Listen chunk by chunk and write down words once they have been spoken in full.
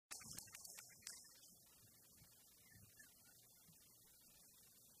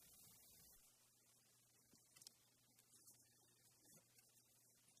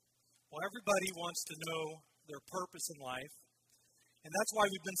Well, everybody wants to know their purpose in life, and that's why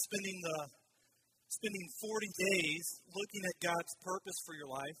we've been spending 40 days looking at God's purpose for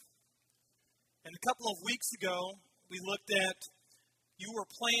your life. And a couple of weeks ago, we looked at you were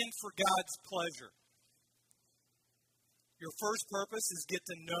planned for God's pleasure. Your first purpose is get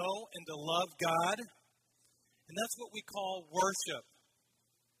to know and to love God, and that's what we call worship.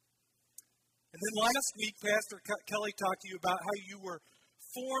 And then last week, Pastor Kelly talked to you about how you were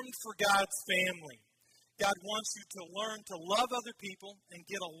formed for God's family. God wants you to learn to love other people and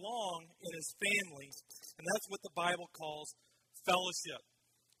get along in His family. And that's what the Bible calls fellowship.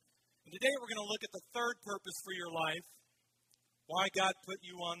 And today we're going to look at the third purpose for your life, why God put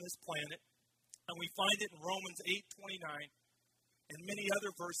you on this planet. And we find it in Romans 8:29 and many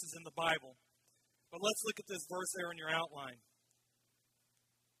other verses in the Bible. But let's look at this verse there in your outline.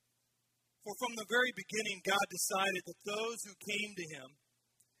 For from the very beginning, God decided that those who came to Him,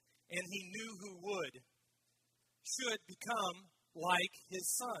 and He knew who would, should become like His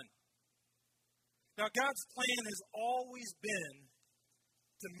Son. Now, God's plan has always been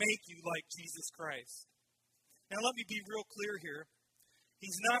to make you like Jesus Christ. Now, let me be real clear here.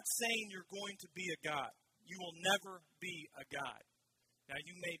 He's not saying you're going to be a God. You will never be a God. Now,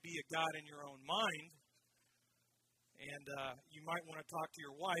 you may be a God in your own mind, and you might want to talk to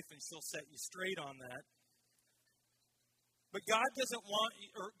your wife, and she'll set you straight on that. But God doesn't want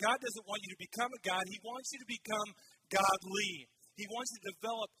you to become a God. He wants you to become godly. He wants you to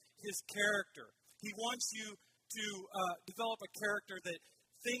develop His character. He wants you to develop a character that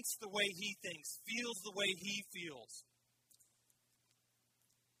thinks the way He thinks, feels the way He feels.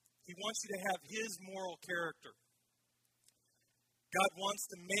 He wants you to have His moral character. God wants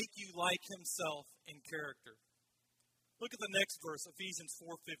to make you like Himself in character. Look at the next verse, Ephesians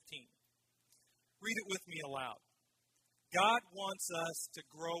 4:15. Read it with me aloud. God wants us to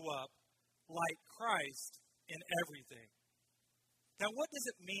grow up like Christ in everything. Now, what does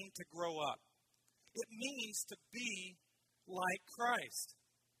it mean to grow up? It means to be like Christ.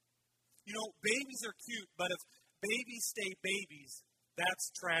 You know, babies are cute, but if babies stay babies,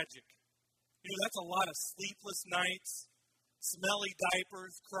 that's tragic. You know, that's a lot of sleepless nights, smelly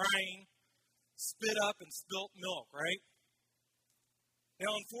diapers, crying, spit up and spilt milk, right?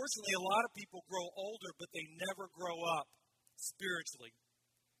 Now, unfortunately, a lot of people grow older, but they never grow up spiritually.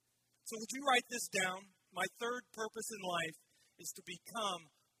 So would you write this down? My third purpose in life is to become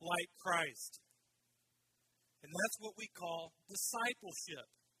like Christ. And that's what we call discipleship.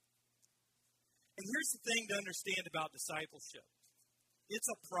 And here's the thing to understand about discipleship. It's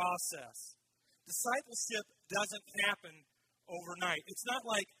a process. Discipleship doesn't happen overnight. It's not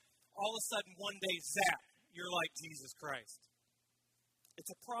like all of a sudden one day, zap, you're like Jesus Christ. It's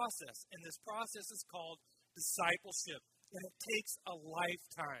a process, and this process is called discipleship, and it takes a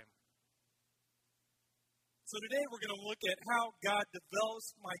lifetime. So today we're going to look at how God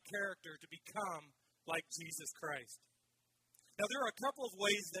develops my character to become like Jesus Christ. Now, there are a couple of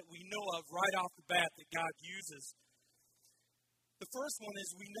ways that we know of right off the bat that God uses. The first one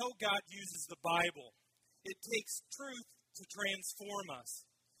is we know God uses the Bible. It takes truth to transform us.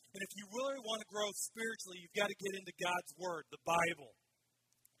 And if you really want to grow spiritually, you've got to get into God's Word, the Bible.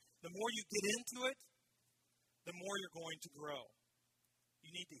 The more you get into it, the more you're going to grow. You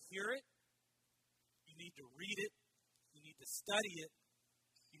need to hear it. You need to read it. You need to study it.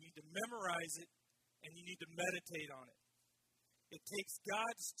 You need to memorize it. And you need to meditate on it. It takes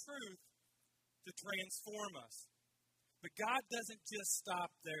God's truth to transform us. But God doesn't just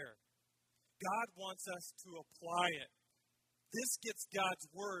stop there. God wants us to apply it. This gets God's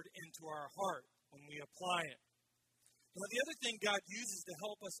Word into our heart when we apply it. Now, the other thing God uses to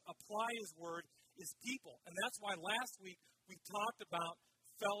help us apply His Word is people. And that's why last week we talked about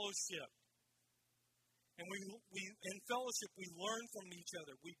fellowship. And in fellowship, we learn from each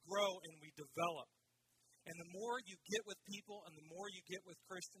other. We grow and we develop. And the more you get with people and the more you get with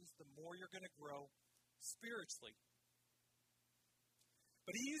Christians, the more you're going to grow spiritually.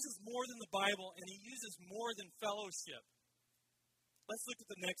 But He uses more than the Bible, and He uses more than fellowship. Let's look at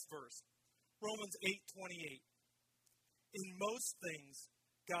the next verse. Romans 8:28. In most things,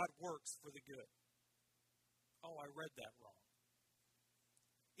 God works for the good. Oh, I read that wrong.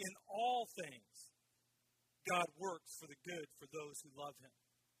 In all things, God works for the good for those who love Him,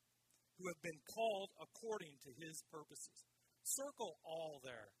 who have been called according to His purposes. Circle all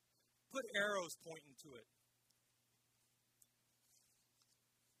there. Put arrows pointing to it.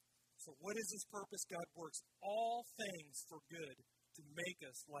 So what is His purpose? God works all things for good to make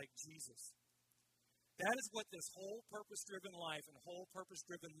us like Jesus. That is what this whole purpose-driven life and whole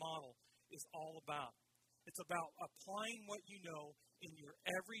purpose-driven model is all about. It's about applying what you know in your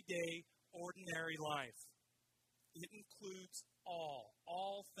everyday, ordinary life. It includes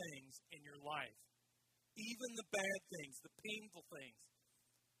all things in your life. Even the bad things, the painful things.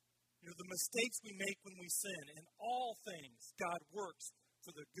 The mistakes we make when we sin. In all things, God works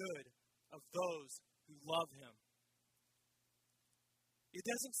for the good of those who love Him. It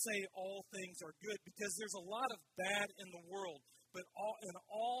doesn't say all things are good because there's a lot of bad in the world, but in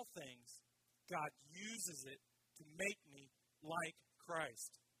all things, God uses it to make me like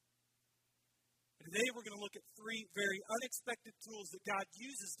Christ. And today we're going to look at 3 very unexpected tools that God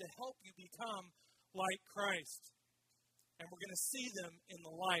uses to help you become like Christ. And we're going to see them in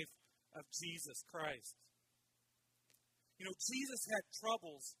the life of Jesus Christ. Jesus had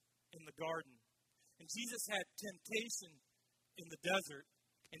troubles in the garden, and Jesus had temptation in the desert,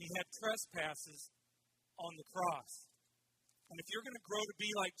 and He had trespasses on the cross. And if you're going to grow to be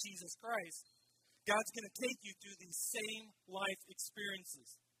like Jesus Christ, God's going to take you through these same life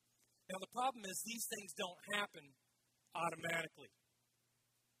experiences. Now, the problem is these things don't happen automatically.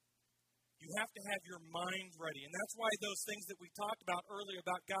 You have to have your mind ready. And that's why those things that we talked about earlier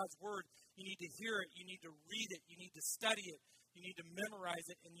about God's Word, you need to hear it, you need to read it, you need to study it, you need to memorize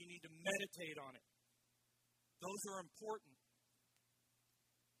it, and you need to meditate on it. Those are important.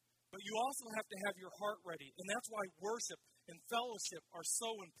 But you also have to have your heart ready. And that's why worship and fellowship are so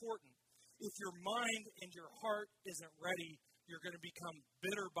important. If your mind and your heart isn't ready, you're going to become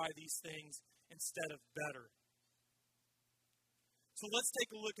bitter by these things instead of better. So let's take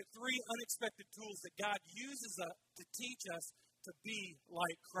a look at 3 unexpected tools that God uses to teach us to be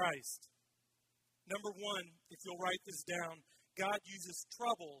like Christ. Number 1, if you'll write this down, God uses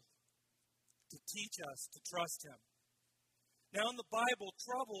trouble to teach us to trust Him. Now in the Bible,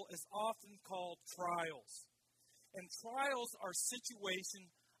 trouble is often called trials. And trials are situations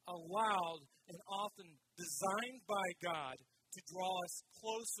allowed and often designed by God to draw us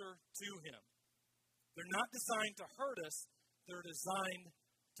closer to Him. They're not designed to hurt us. They're designed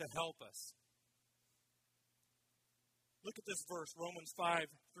to help us. Look at this verse, Romans 5,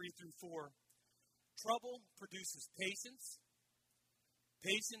 3-4. Trouble produces patience.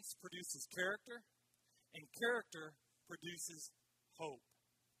 Patience produces character. And character produces hope.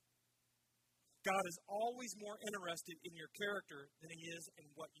 God is always more interested in your character than He is in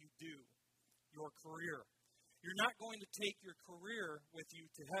what you do, your career. You're not going to take your career with you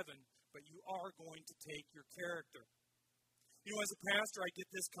to heaven, but you are going to take your character. As a pastor, I get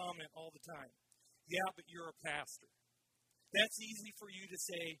this comment all the time. Yeah, but you're a pastor. That's easy for you to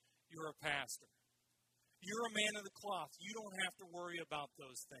say, you're a pastor. You're a man of the cloth. You don't have to worry about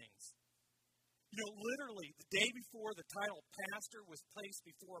those things. Literally, the day before the title pastor was placed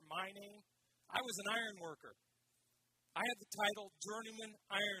before my name, I was an iron worker. I had the title journeyman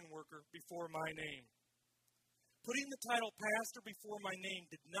iron worker before my name. Putting the title pastor before my name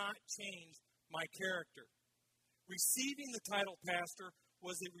did not change my character. Receiving the title pastor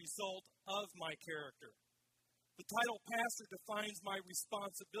was a result of my character. The title pastor defines my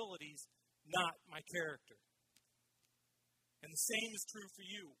responsibilities, not my character. And the same is true for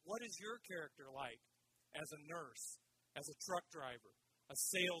you. What is your character like as a nurse, as a truck driver, a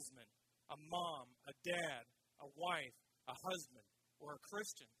salesman, a mom, a dad, a wife, a husband, or a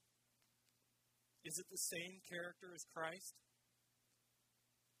Christian? Is it the same character as Christ?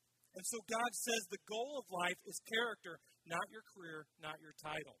 And so God says the goal of life is character, not your career, not your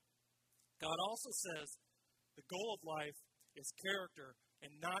title. God also says the goal of life is character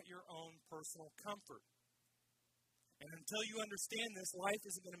and not your own personal comfort. And until you understand this, life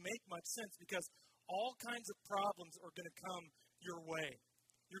isn't going to make much sense because all kinds of problems are going to come your way.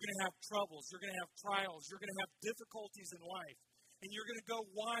 You're going to have troubles. You're going to have trials. You're going to have difficulties in life. And you're going to go,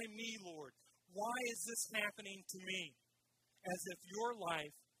 why me, Lord? Why is this happening to me? As if your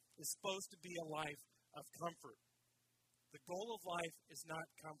life is supposed to be a life of comfort. The goal of life is not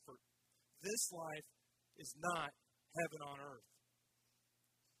comfort. This life is not heaven on earth.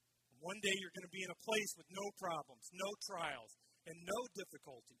 One day you're going to be in a place with no problems, no trials, and no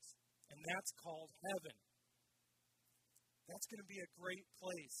difficulties. And that's called heaven. That's going to be a great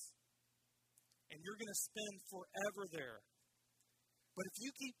place. And you're going to spend forever there. But if you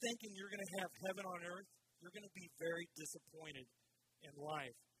keep thinking you're going to have heaven on earth, you're going to be very disappointed in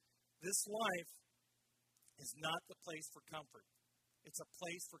life. This life is not the place for comfort. It's a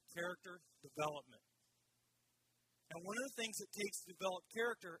place for character development. And one of the things it takes to develop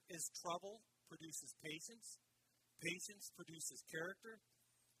character is trouble produces patience. Patience produces character.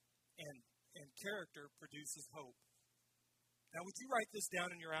 And character produces hope. Now, would you write this down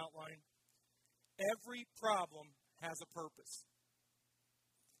in your outline? Every problem has a purpose.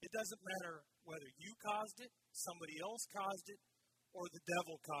 It doesn't matter whether you caused it, somebody else caused it, or the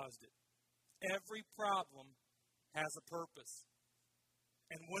devil caused it. Every problem has a purpose.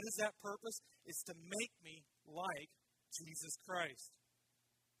 And what is that purpose? It's to make me like Jesus Christ,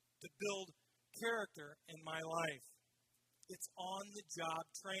 to build character in my life. It's on-the-job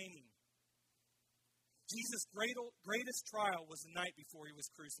training. Jesus' greatest trial was the night before he was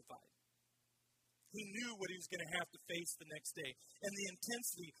crucified. He knew what he was going to have to face the next day. And the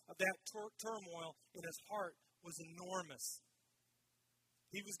intensity of that turmoil in his heart was enormous.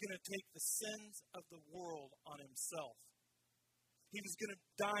 He was going to take the sins of the world on himself. He was going to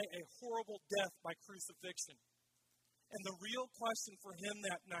die a horrible death by crucifixion. And the real question for him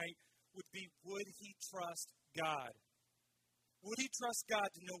that night would be, would he trust God? Would he trust God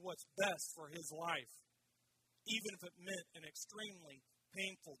to know what's best for his life, even if it meant an extremely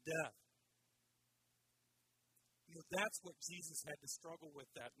painful death? You know, that's what Jesus had to struggle with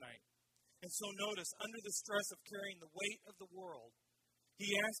that night. And so notice, under the stress of carrying the weight of the world,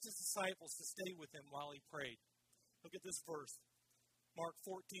 he asked his disciples to stay with him while he prayed. Look at this verse, Mark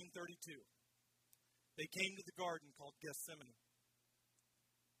 14:32. They came to the garden called Gethsemane.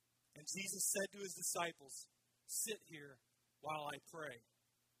 And Jesus said to his disciples, sit here while I pray.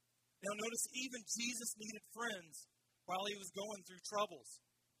 Now notice, even Jesus needed friends while he was going through troubles.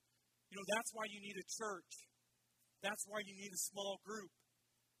 You know, that's why you need a church. That's why you need a small group.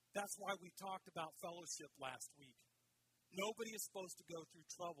 That's why we talked about fellowship last week. Nobody is supposed to go through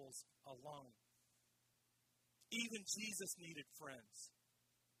troubles alone. Even Jesus needed friends.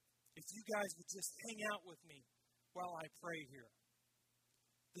 If you guys would just hang out with me while I pray here.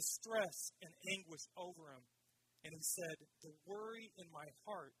 The stress and anguish over him. And he said, the worry in my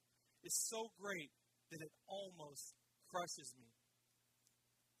heart is so great that it almost crushes me.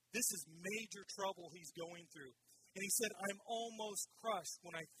 This is major trouble he's going through. And he said, I'm almost crushed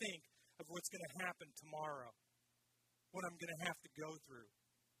when I think of what's going to happen tomorrow, what I'm going to have to go through.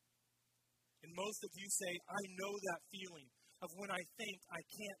 And most of you say, I know that feeling of when I think I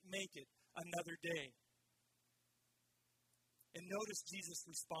can't make it another day. And notice Jesus'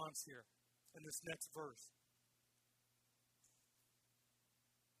 response here in this next verse.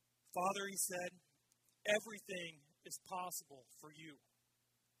 Father, he said, everything is possible for you.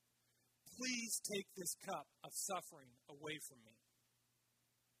 Please take this cup of suffering away from me.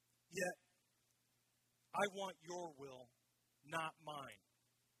 Yet, I want your will, not mine.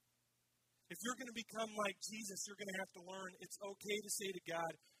 If you're going to become like Jesus, you're going to have to learn it's okay to say to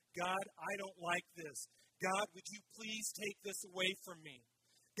God, God, I don't like this. God, would you please take this away from me?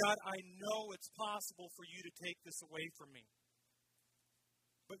 God, I know it's possible for you to take this away from me.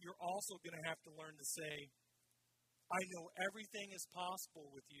 But you're also going to have to learn to say, I know everything is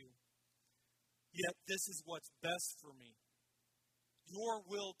possible with you, yet this is what's best for me. Your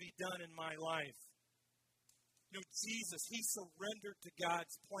will be done in my life. You know, Jesus, he surrendered to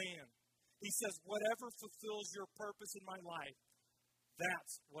God's plan. He says, whatever fulfills your purpose in my life,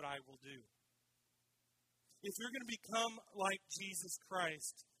 that's what I will do. If you're going to become like Jesus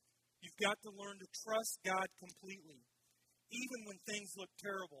Christ, you've got to learn to trust God completely. Even when things look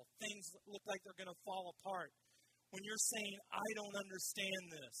terrible, things look like they're going to fall apart. When you're saying, I don't understand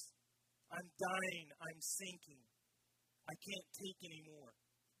this. I'm dying. I'm sinking. I can't take anymore.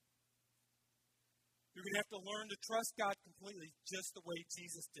 You're going to have to learn to trust God completely just the way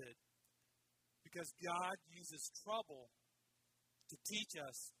Jesus did. Because God uses trouble to teach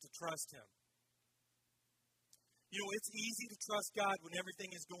us to trust him. You know, it's easy to trust God when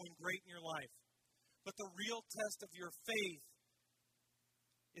everything is going great in your life. But the real test of your faith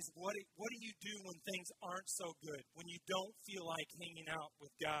is what do you do when things aren't so good? When you don't feel like hanging out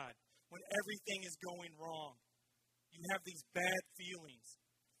with God? When everything is going wrong? You have these bad feelings.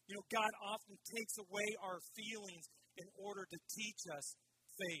 You know, God often takes away our feelings in order to teach us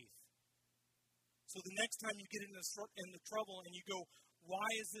faith. So the next time you get into trouble and you go, why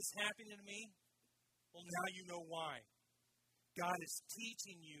is this happening to me? Well, now you know why. God is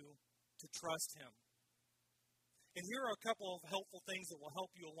teaching you to trust him. And here are a couple of helpful things that will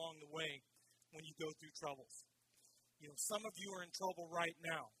help you along the way when you go through troubles. You know, some of you are in trouble right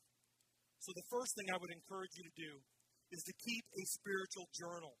now. So the first thing I would encourage you to do is to keep a spiritual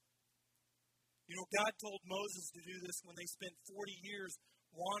journal. You know, God told Moses to do this when they spent 40 years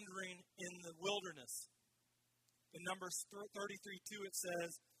wandering in the wilderness. In Numbers 33:2 it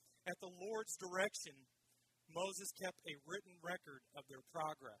says, at the Lord's direction, Moses kept a written record of their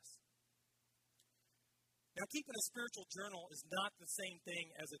progress. Now, keeping a spiritual journal is not the same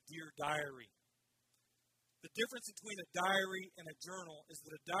thing as a Dear Diary. The difference between a diary and a journal is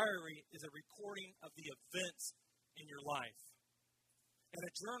that a diary is a recording of the events in your life. And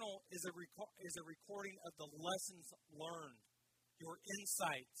a journal is a recording of the lessons learned. your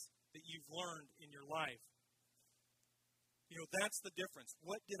insights that you've learned in your life. That's the difference.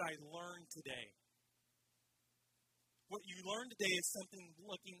 What did I learn today? What you learned today is something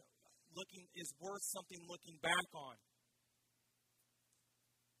is worth something looking back on.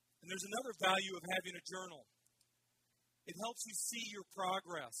 And there's another value of having a journal. It helps you see your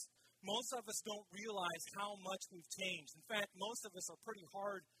progress. Most of us don't realize how much we've changed. In fact, most of us are pretty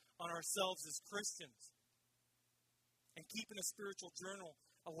hard on ourselves as Christians. And keeping a spiritual journal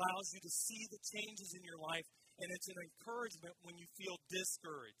allows you to see the changes in your life, and it's an encouragement when you feel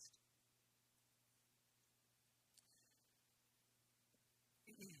discouraged.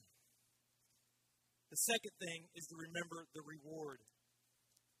 The second thing is to remember the reward.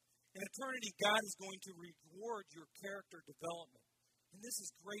 In eternity, God is going to reward your character development. And this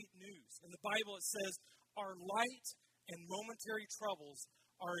is great news. In the Bible, it says, our light and momentary troubles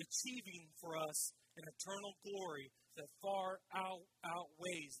are achieving for us an eternal glory that far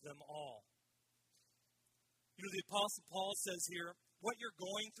outweighs them all. The Apostle Paul says here, what you're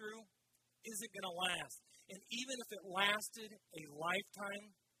going through isn't going to last. And even if it lasted a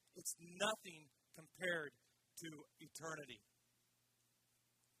lifetime, it's nothing compared to eternity.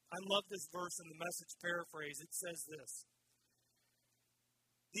 I love this verse in the Message paraphrase. It says this: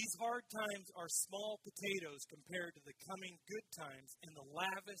 these hard times are small potatoes compared to the coming good times and the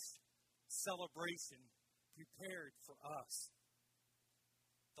lavish celebration prepared for us.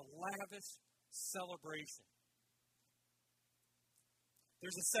 The lavish celebration.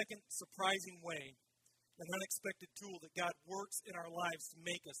 There's a second surprising way, an unexpected tool that God works in our lives to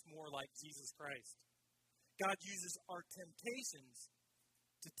make us more like Jesus Christ. God uses our temptations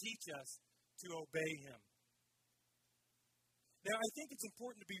to teach us to obey Him. Now, I think it's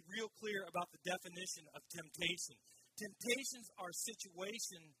important to be real clear about the definition of temptation. Temptations are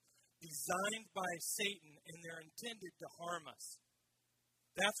situations designed by Satan, and they're intended to harm us.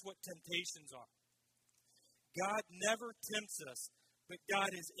 That's what temptations are. God never tempts us, but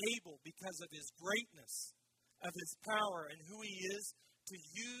God is able, because of His greatness, of His power, and who He is, to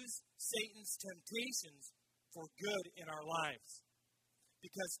use Satan's temptations for good in our lives.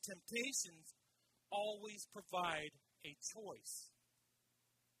 Because temptations always provide a choice.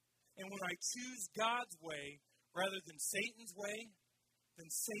 And when I choose God's way rather than Satan's way, then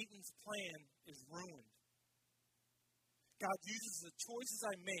Satan's plan is ruined. God uses the choices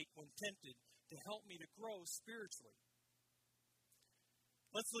I make when tempted to help me to grow spiritually.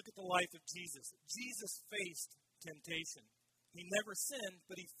 Let's look at the life of Jesus. Jesus faced temptation. He never sinned,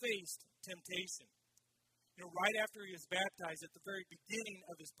 but He faced temptation. Right after He was baptized, at the very beginning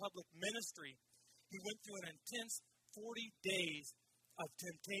of His public ministry, He went through an intense 40 days of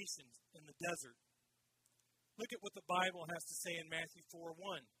temptations in the desert. Look at what the Bible has to say in Matthew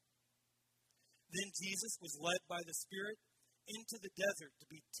 4:1. Then Jesus was led by the Spirit into the desert to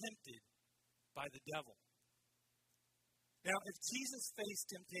be tempted by the devil. Now, if Jesus faced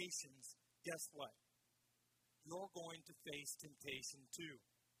temptations, guess what? You're going to face temptation too.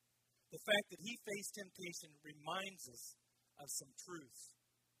 The fact that He faced temptation reminds us of some truths.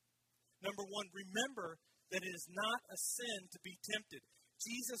 Number one, remember that it is not a sin to be tempted.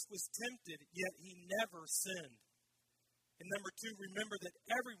 Jesus was tempted, yet He never sinned. And number two, remember that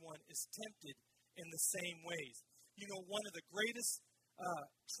everyone is tempted in the same ways. One of the greatest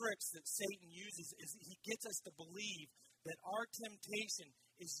tricks that Satan uses is he gets us to believe that our temptation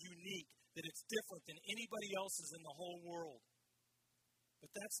is unique, that it's different than anybody else's in the whole world. But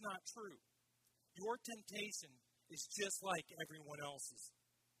that's not true. Your temptation is just like everyone else's.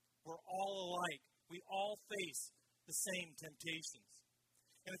 We're all alike. We all face the same temptations.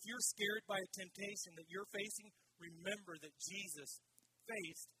 And if you're scared by a temptation that you're facing, remember that Jesus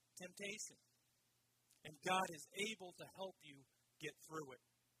faced temptation. And God is able to help you get through it.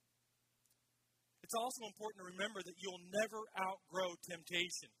 It's also important to remember that you'll never outgrow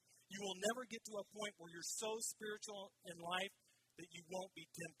temptation. You will never get to a point where you're so spiritual in life that you won't be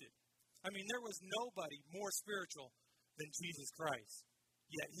tempted. There was nobody more spiritual than Jesus Christ,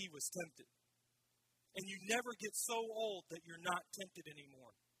 yet He was tempted. And you never get so old that you're not tempted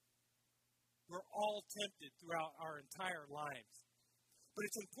anymore. We're all tempted throughout our entire lives. But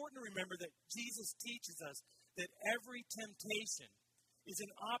it's important to remember that Jesus teaches us that every temptation is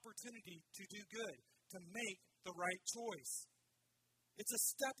an opportunity to do good, to make the right choice. It's a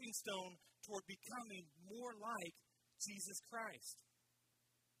stepping stone toward becoming more like Jesus Christ.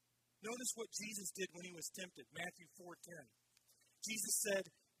 Notice what Jesus did when He was tempted. Matthew 4:10. Jesus said,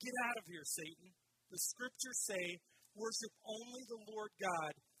 "Get out of here, Satan. The Scriptures say, worship only the Lord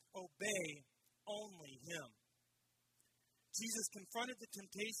God, obey only Him." Jesus confronted the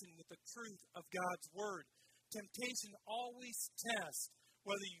temptation with the truth of God's Word. temptation always tests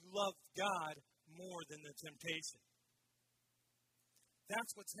whether you love God more than the temptation.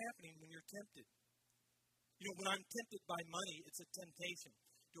 That's what's happening when you're tempted. When I'm tempted by money, it's a temptation.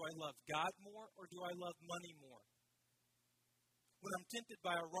 Do I love God more or do I love money more? When I'm tempted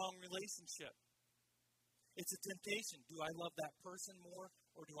by a wrong relationship, it's a temptation. Do I love that person more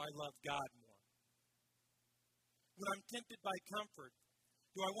or do I love God more? When I'm tempted by comfort,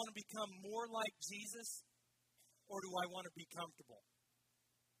 do I want to become more like Jesus or do I want to be comfortable?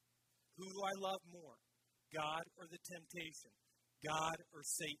 Who do I love more, God or the temptation, God or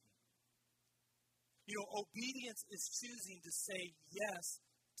Satan? Obedience is choosing to say yes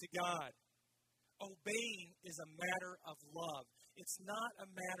to God. Obeying is a matter of love. It's not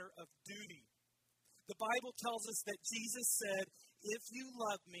a matter of duty. The Bible tells us that Jesus said, if you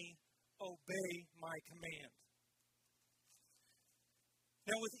love me, obey my command.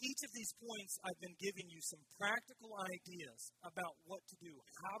 Now, with each of these points, I've been giving you some practical ideas about what to do.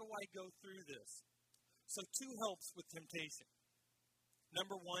 How do I go through this? So 2 helps with temptation.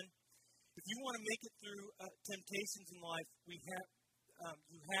 Number 1, if you want to make it through temptations in life, you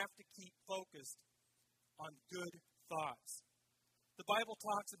have to keep focused on good thoughts. The Bible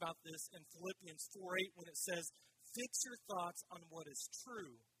talks about this in Philippians 4:8 when it says, fix your thoughts on what is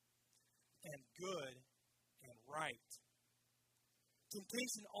true and good and right.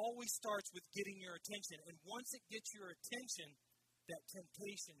 Temptation always starts with getting your attention, and once it gets your attention, that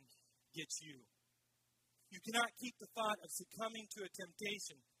temptation gets you. You cannot keep the thought of succumbing to a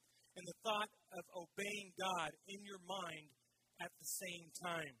temptation and the thought of obeying God in your mind at the same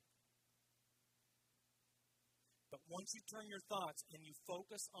time. But once you turn your thoughts and you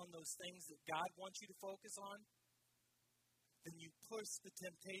focus on those things that God wants you to focus on, then you push the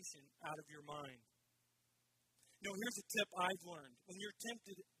temptation out of your mind. Here's a tip I've learned. When you're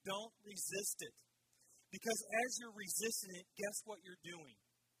tempted, don't resist it. Because as you're resisting it, guess what you're doing?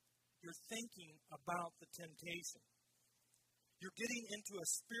 You're thinking about the temptation. You're getting into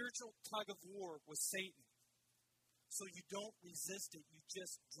a spiritual tug of war with Satan. So you don't resist it. You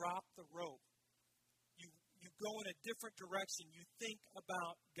just drop the rope. You go in a different direction. You think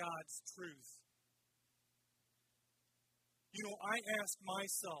about God's truth. I ask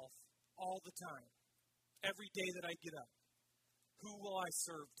myself all the time, every day that I get up, who will I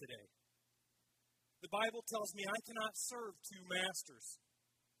serve today? The Bible tells me I cannot serve 2 masters.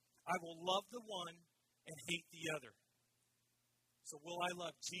 I will love the one and hate the other. So will I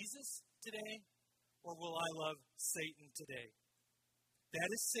love Jesus today or will I love Satan today? That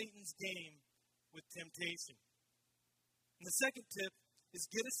is Satan's game with temptation. And the second tip is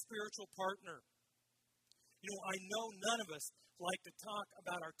get a spiritual partner. I know none of us like to talk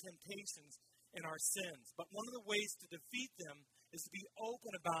about our temptations and our sins, but one of the ways to defeat them is to be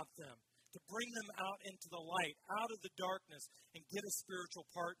open about them, to bring them out into the light, out of the darkness, and get a spiritual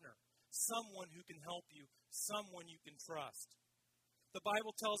partner, someone who can help you, someone you can trust. The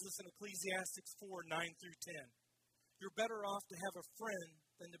Bible tells us in Ecclesiastes 4:9 through 10, you're better off to have a friend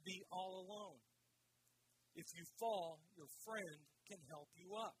than to be all alone. If you fall, your friend can help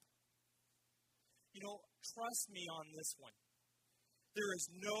you up. Trust me on this one. There is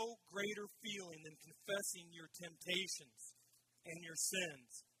no greater feeling than confessing your temptations and your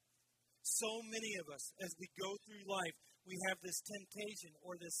sins. So many of us, as we go through life, we have this temptation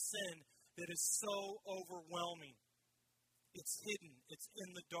or this sin that is so overwhelming. It's hidden. It's in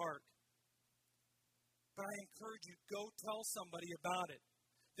the dark. But I encourage you, go tell somebody about it.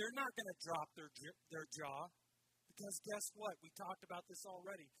 They're not going to drop their jaw because guess what? We talked about this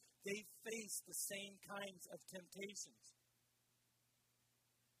already. They face the same kinds of temptations.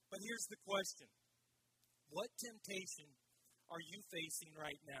 But here's the question. What temptation are you facing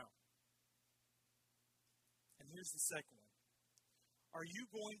right now? And here's the second one. Are you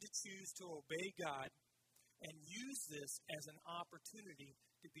going to choose to obey God and use this as an opportunity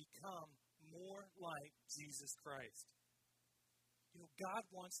to become more like Jesus Christ? God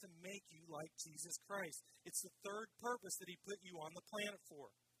wants to make you like Jesus Christ. It's the third purpose that He put you on the planet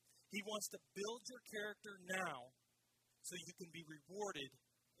for. He wants to build your character now so you can be rewarded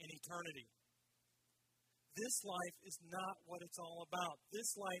in eternity. This life is not what it's all about.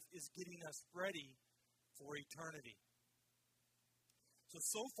 This life is getting us ready for eternity.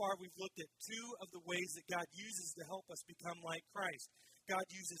 So far we've looked at 2 of the ways that God uses to help us become like Christ. God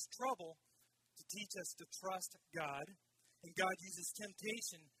uses trouble to teach us to trust God, and God uses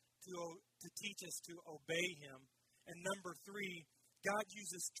temptation to teach us to obey Him. And number 3, God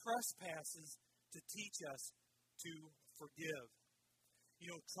uses trespasses to teach us to forgive.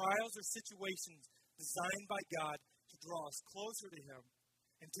 Trials are situations designed by God to draw us closer to Him,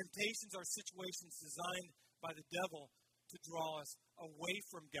 and temptations are situations designed by the devil to draw us away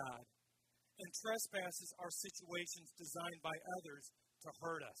from God. And trespasses are situations designed by others to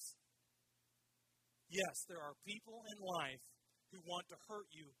hurt us. Yes, there are people in life who want to hurt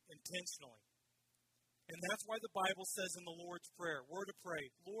you intentionally. And that's why the Bible says in the Lord's Prayer, we're to pray,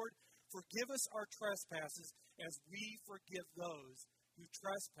 Lord, forgive us our trespasses as we forgive those who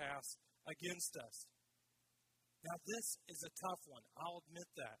trespass against us. Now, this is a tough one. I'll admit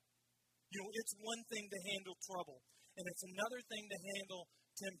that. You know, it's one thing to handle trouble, and it's another thing to handle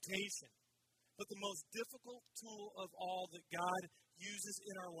temptation. But the most difficult tool of all that God uses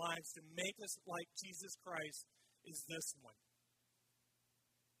in our lives to make us like Jesus Christ is this one.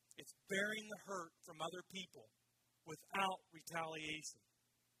 It's bearing the hurt from other people without retaliation.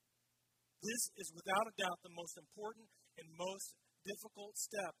 This is without a doubt the most important and most difficult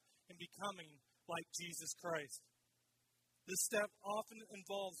step in becoming like Jesus Christ. This step often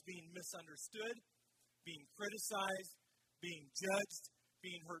involves being misunderstood, being criticized, being judged,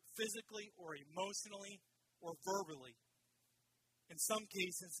 being hurt physically or emotionally or verbally. In some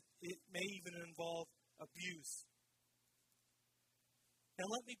cases, it may even involve abuse. Now,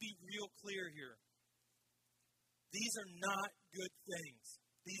 let me be real clear here. These are not good things.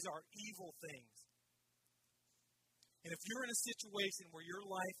 These are evil things. And if you're in a situation where your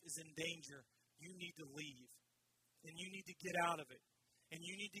life is in danger, you need to leave. And you need to get out of it. And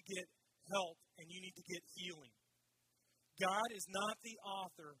you need to get help. And you need to get healing. God is not the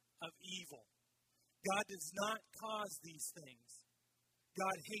author of evil. God does not cause these things.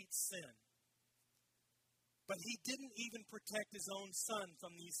 God hates sin. But he didn't even protect his own son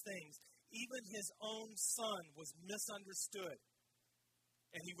from these things. Even his own son was misunderstood.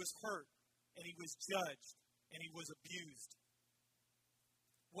 And he was hurt. And he was judged. And he was abused.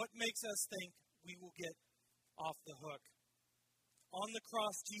 What makes us think we will get off the hook? On the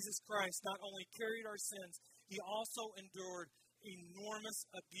cross, Jesus Christ not only carried our sins, he also endured enormous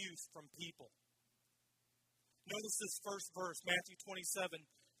abuse from people. Notice this first verse, Matthew 27,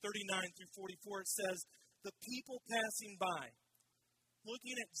 39 through 44. It says, the people passing by,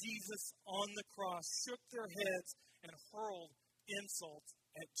 looking at Jesus on the cross, shook their heads and hurled insults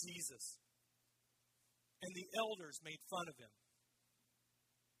at Jesus. And the elders made fun of him.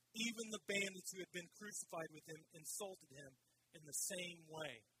 Even the bandits who had been crucified with him insulted him in the same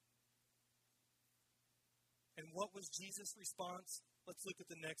way. And what was Jesus' response? Let's look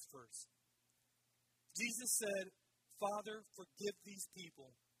at the next verse. Jesus said, Father, forgive these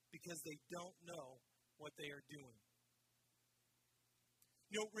people because they don't know what they are doing.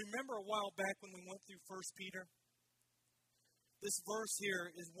 You know, remember a while back when we went through 1 Peter? This verse here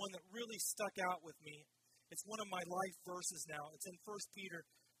is one that really stuck out with me. It's one of my life verses now. It's in 1 Peter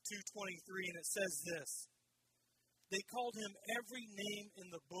 2:23, and it says this. They called him every name in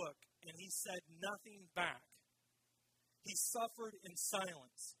the book, and he said nothing back. He suffered in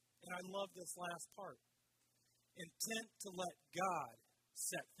silence. And I love this last part. Intent to let God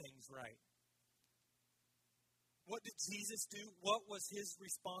set things right. What did Jesus do? What was his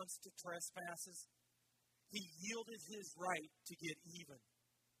response to trespasses? He yielded his right to get even.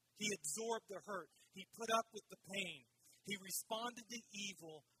 He absorbed the hurt. He put up with the pain. He responded to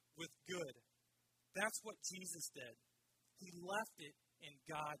evil with good. That's what Jesus did. He left it in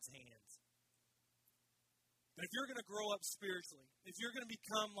God's hands. But if you're going to grow up spiritually, if you're going to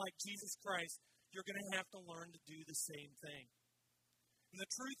become like Jesus Christ, you're going to have to learn to do the same thing. And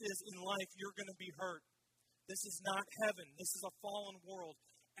the truth is, in life, you're going to be hurt. This is not heaven. This is a fallen world.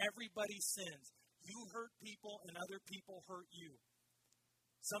 Everybody sins. You hurt people and other people hurt you.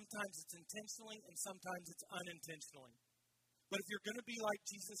 Sometimes it's intentionally and sometimes it's unintentionally. But if you're going to be like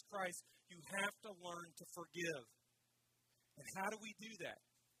Jesus Christ, you have to learn to forgive. And how do we do that?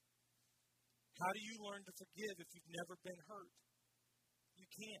 How do you learn to forgive if you've never been hurt? You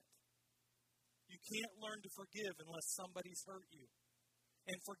can't. You can't learn to forgive unless somebody's hurt you.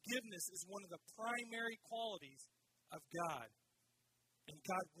 And forgiveness is one of the primary qualities of God. And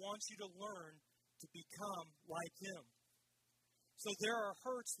God wants you to learn to become like him. So there are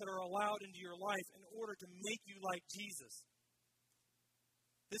hurts that are allowed into your life in order to make you like Jesus.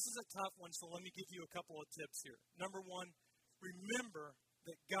 This is a tough one, so let me give you a couple of tips here. Number one, remember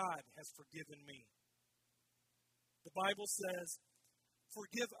that God has forgiven me. The Bible says,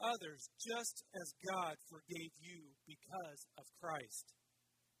 forgive others just as God forgave you because of Christ.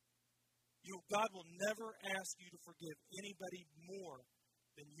 You know, God will never ask you to forgive anybody more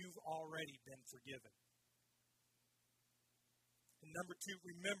than you've already been forgiven. And number two,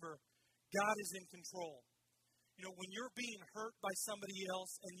 remember, God is in control. You know, when you're being hurt by somebody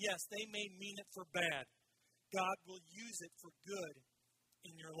else, and yes, they may mean it for bad, God will use it for good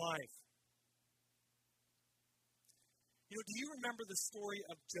in your life. You know, do you remember the story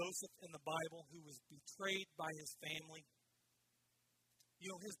of Joseph in the Bible who was betrayed by his family?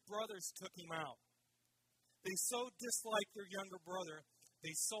 You know, his brothers took him out. They so disliked their younger brother,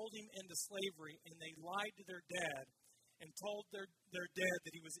 they sold him into slavery, and they lied to their dad and told their dad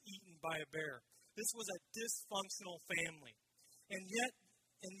that he was eaten by a bear. This was a dysfunctional family. And yet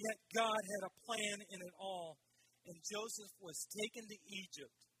God had a plan in it all. And Joseph was taken to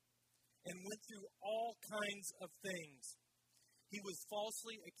Egypt and went through all kinds of things. He was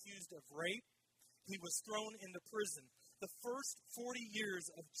falsely accused of rape. He was thrown into prison. The first 40 years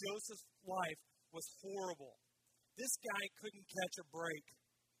of Joseph's life was horrible. This guy couldn't catch a break.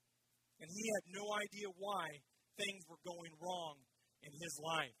 And he had no idea why things were going wrong in his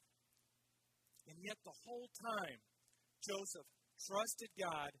life. And yet the whole time, Joseph trusted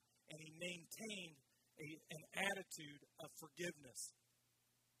God and he maintained an attitude of forgiveness.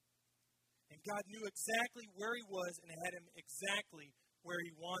 And God knew exactly where he was and had him exactly where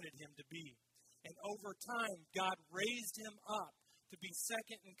he wanted him to be. And over time, God raised him up to be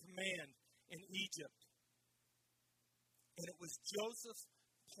second in command in Egypt. And it was Joseph's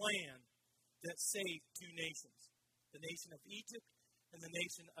plan that saved two nations, the nation of Egypt and the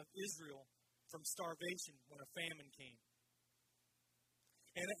nation of Israel, from starvation when a famine came.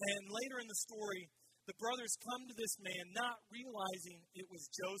 And later in the story, the brothers come to this man not realizing it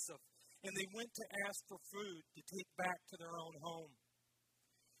was Joseph, and they went to ask for food to take back to their own home.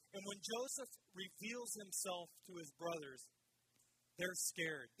 And when Joseph reveals himself to his brothers, they're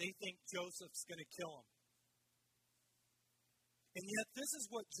scared. They think Joseph's going to kill him. And yet this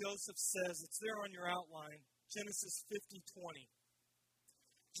is what Joseph says. It's there on your outline, Genesis 50:20.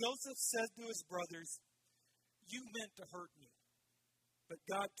 Joseph said to his brothers, "You meant to hurt me, but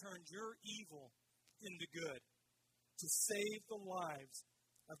God turned your evil into good to save the lives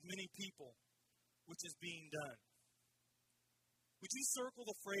of many people, which is being done." Would you circle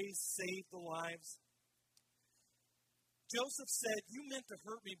the phrase, save the lives? Joseph said, "You meant to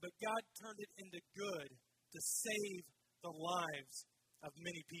hurt me, but God turned it into good to save the lives of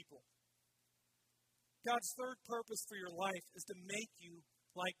many people." God's third purpose for your life is to make you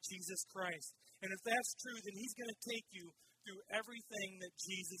like Jesus Christ. And if that's true, then he's going to take you through everything that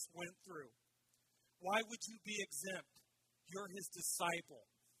Jesus went through. Why would you be exempt? You're his disciple.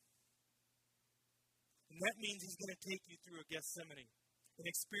 And that means he's going to take you through a Gethsemane, an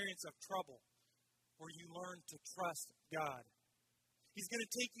experience of trouble where you learn to trust God. He's going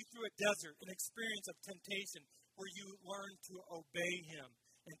to take you through a desert, an experience of temptation where you learn to obey him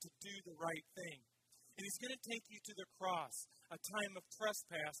and to do the right thing. And he's going to take you to the cross, a time of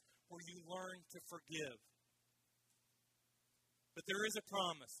trespass where you learn to forgive. But there is a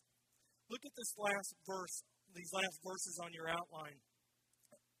promise. Look at this last verse, these last verses on your outline.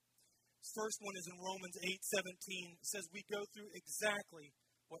 This first one is in Romans 8:17. It says we go through exactly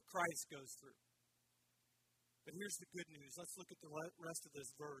what Christ goes through. But here's the good news. Let's look at the rest of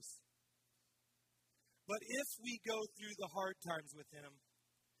this verse. But if we go through the hard times with him,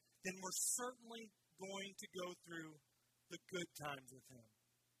 then we're certainly going to go through the good times with him.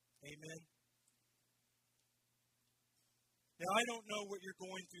 Amen. Now, I don't know what you're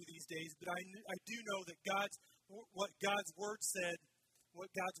going through these days, but I do know that what God's Word said,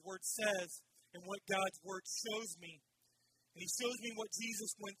 what God's Word says, and what God's Word shows me. And he shows me what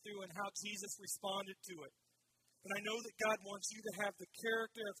Jesus went through and how Jesus responded to it. And I know that God wants you to have the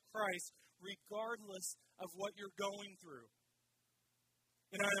character of Christ regardless of what you're going through.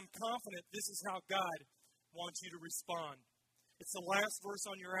 And I am confident this is how God wants you to respond. It's the last verse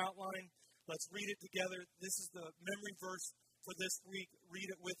on your outline. Let's read it together. This is the memory verse for this week. Read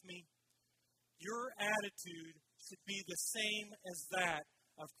it with me. Your attitude should be the same as that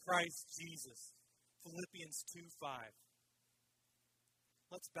of Christ Jesus. Philippians 2:5.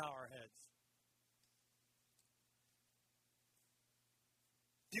 Let's bow our heads.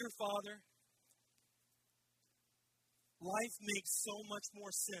 Dear Father, life makes so much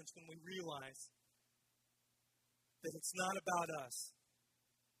more sense when we realize that it's not about us,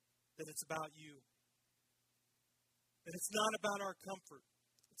 that it's about you. That it's not about our comfort,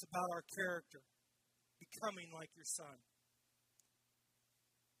 it's about our character, becoming like your Son.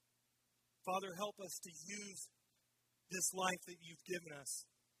 Father, help us to use this life that you've given us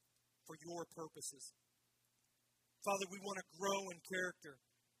for your purposes. Father, we want to grow in character.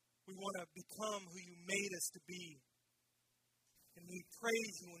 We want to become who you made us to be. And we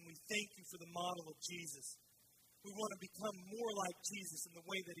praise you and we thank you for the model of Jesus. We want to become more like Jesus in the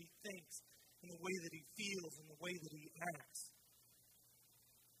way that he thinks, in the way that he feels, in the way that he acts.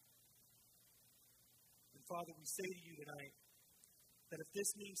 And Father, we say to you tonight that if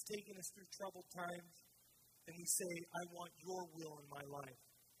this means taking us through troubled times, and we say, I want your will in my life.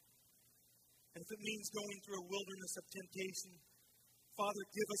 And if it means going through a wilderness of temptation, Father,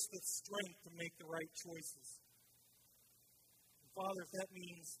 give us the strength to make the right choices. And Father, if that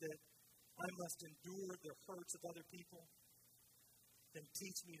means that I must endure the hurts of other people, then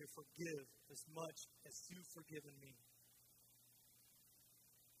teach me to forgive as much as you've forgiven me.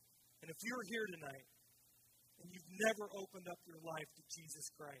 And if you're here tonight and you've never opened up your life to Jesus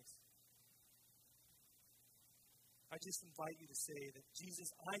Christ, I just invite you to say that, Jesus,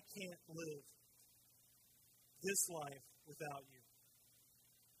 I can't live this life without you.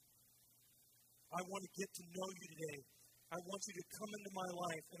 I want to get to know you today. I want you to come into my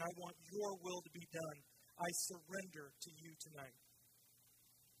life, and I want your will to be done. I surrender to you tonight.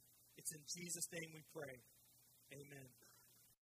 It's in Jesus' name we pray. Amen.